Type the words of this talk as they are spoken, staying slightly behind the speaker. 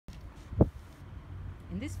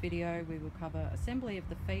In this video we will cover assembly of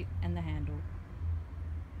the feet and the handle.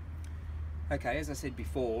 Okay, as I said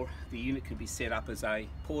before, the unit can be set up as a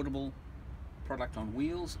portable product on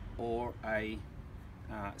wheels or a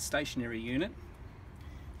stationary unit.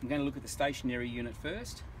 I'm going to look at the stationary unit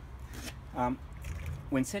first.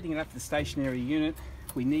 When setting it up for the stationary unit,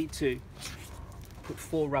 we need to put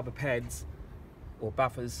 4 rubber pads or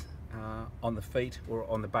buffers on the feet or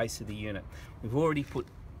on the base of the unit. We've already put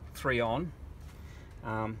 3 on,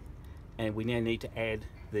 and we now need to add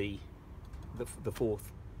the 4th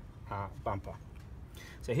bumper.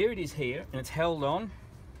 So here it is here, and it's held on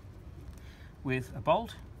with a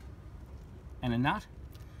bolt and a nut,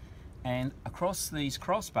 and across these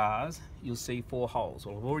crossbars you'll see 4 holes.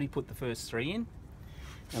 Well, I've already put the first 3 in,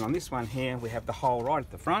 and on this one here we have the hole right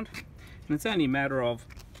at the front, and it's only a matter of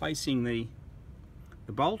placing the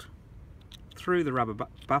bolt through the rubber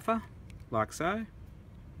buffer like so,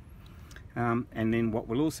 and then what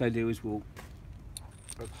we'll also do is we'll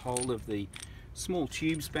grab hold of the small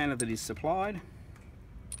tube spanner that is supplied,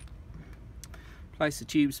 place the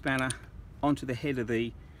tube spanner onto the head of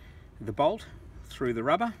the bolt through the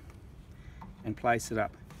rubber and place it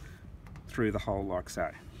up through the hole like so.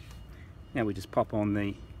 Now we just pop on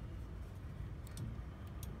the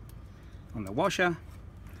washer,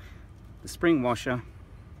 the spring washer,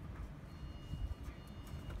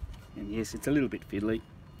 and yes, it's a little bit fiddly,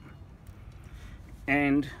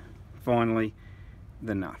 and finally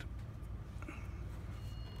the nut.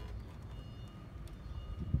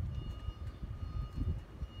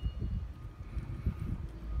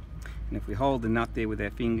 And if we hold the nut there with our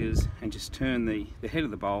fingers and just turn the head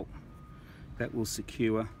of the bolt, that will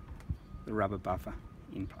secure the rubber buffer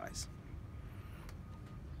in place.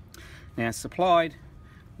 Now, supplied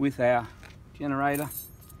with our generator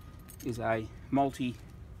is a multi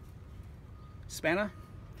spanner.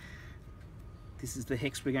 This is the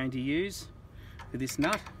hex we're going to use for this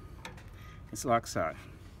nut. It's like so.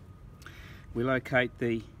 We locate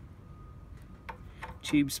the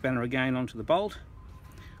tube spanner again onto the bolt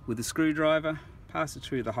with a screwdriver, pass it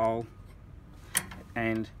through the hole,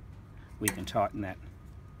 and we can tighten that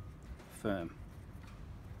firm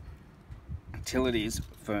until it is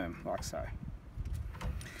firm like so.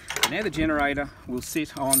 Now the generator will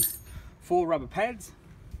sit on 4 rubber pads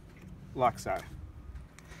like so.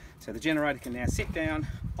 So the generator can now sit down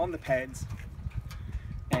on the pads,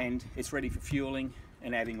 and it's ready for fueling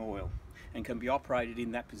and adding oil, and can be operated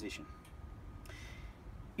in that position.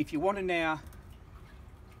 If you want to now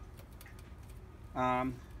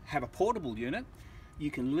have a portable unit,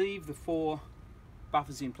 you can leave the 4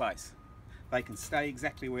 buffers in place. They can stay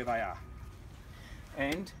exactly where they are.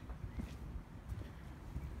 And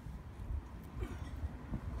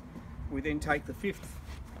we then take the 5th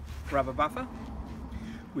rubber buffer,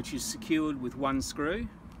 which is secured with 1 screw,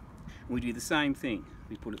 and we do the same thing.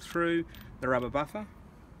 We put it through the rubber buffer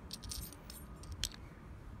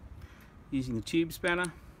using the tube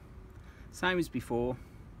spanner, same as before.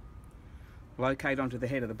 Locate onto the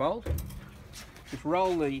head of the bolt, just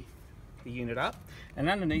roll the unit up, and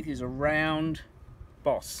underneath is a round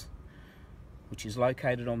boss which is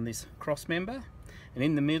located on this cross member, and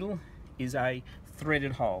in the middle is a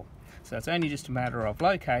threaded hole. So it's only just a matter of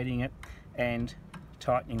locating it and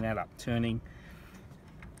tightening that up, turning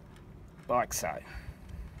like so.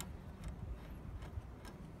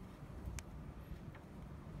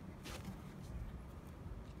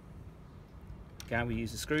 Again, we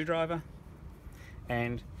use a screwdriver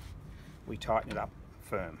and we tighten it up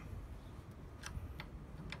firm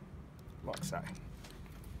like so.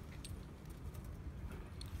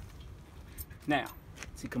 Now,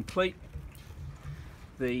 to complete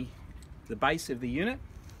the base of the unit,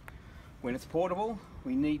 when it's portable,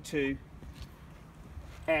 we need to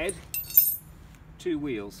add 2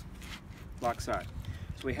 wheels like so.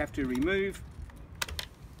 So we have to remove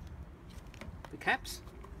the caps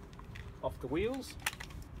off the wheels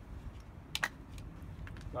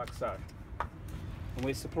like so, and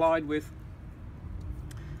we're supplied with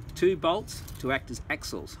 2 bolts to act as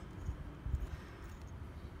axles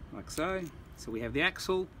like so. So we have the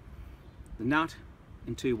axle, the nut,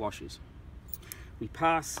 and 2 washers. We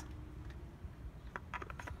pass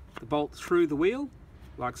the bolt through the wheel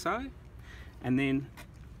like so, and then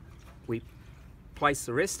we place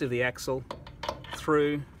the rest of the axle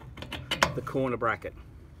through the corner bracket.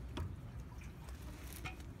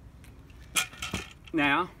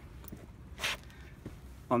 Now,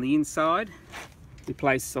 on the inside, we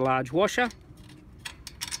place the large washer,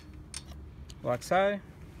 like so,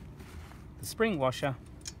 the spring washer,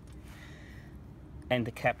 and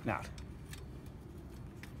the cap nut.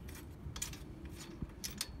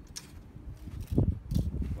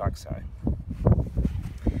 like so.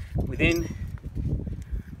 We then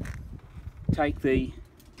take the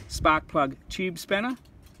spark plug tube spanner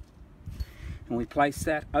and we place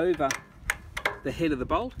that over the head of the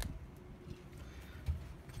bolt.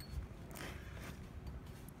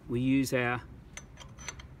 We use our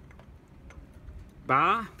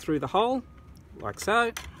bar through the hole, like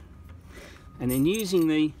so, and then using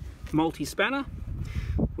the multi-spanner,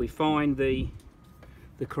 we find the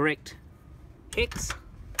correct hex,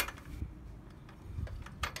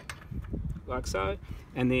 like so,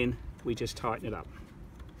 and then we just tighten it up,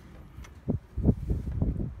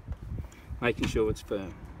 making sure it's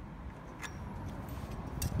firm.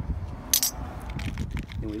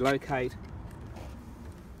 Then we locate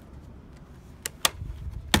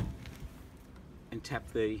and tap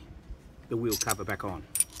the wheel cover back on.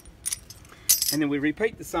 And then we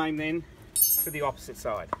repeat the same then for the opposite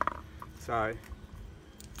side. So,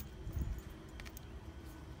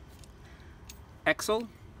 axle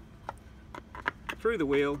through the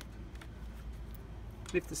wheel,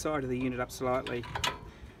 lift the side of the unit up slightly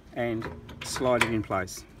and slide it in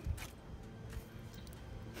place.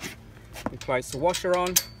 We place the washer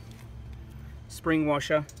on, spring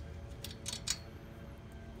washer,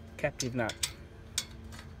 captive nut.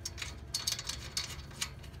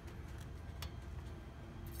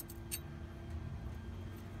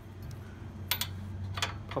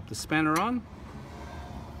 Pop the spanner on,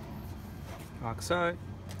 like so,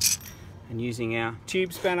 and using our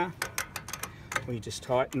tube spanner, we just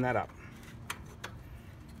tighten that up,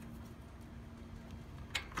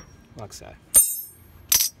 like so.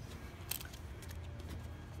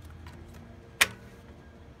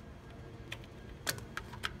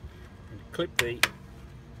 And clip the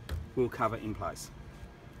wheel cover in place.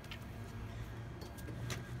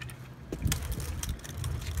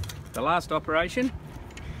 The last operation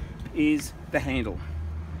is the handle.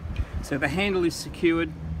 So the handle is secured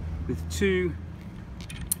with two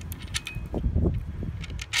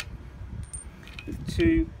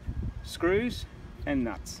screws and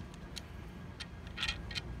nuts.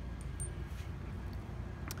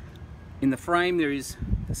 In the frame there is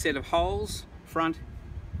a set of holes, front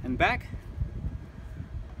and back,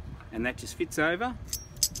 and that just fits over.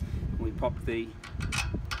 We pop the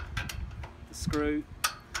screw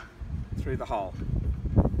through the hole.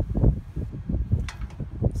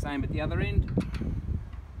 Same at the other end.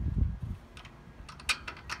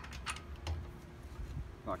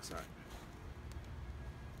 Like so.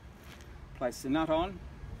 Place the nut on.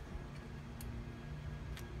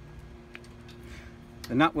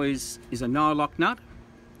 The nut is a nylock nut.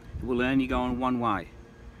 It will only go on one way.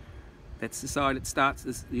 That's the side it starts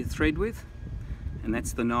the thread with, and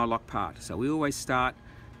that's the nylock part. So we always start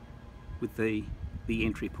with the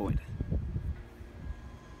entry point.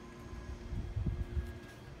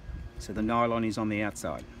 So the nylon is on the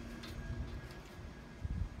outside.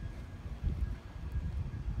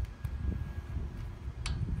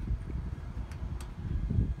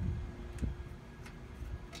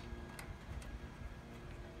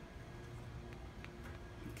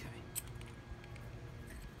 Okay.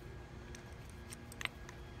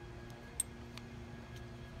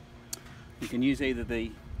 You can use either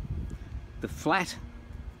the flat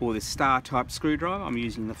or the star type screwdriver. I'm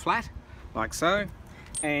using the flat, like so.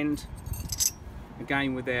 And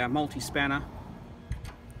again with our multi-spanner,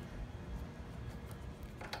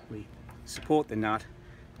 we support the nut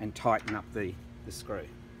and tighten up the screw.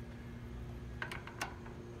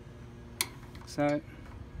 So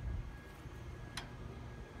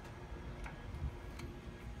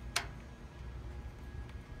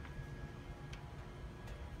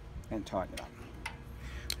and tighten it up.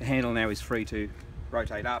 The handle now is free to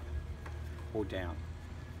rotate up or down.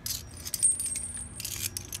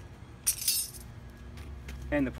 And the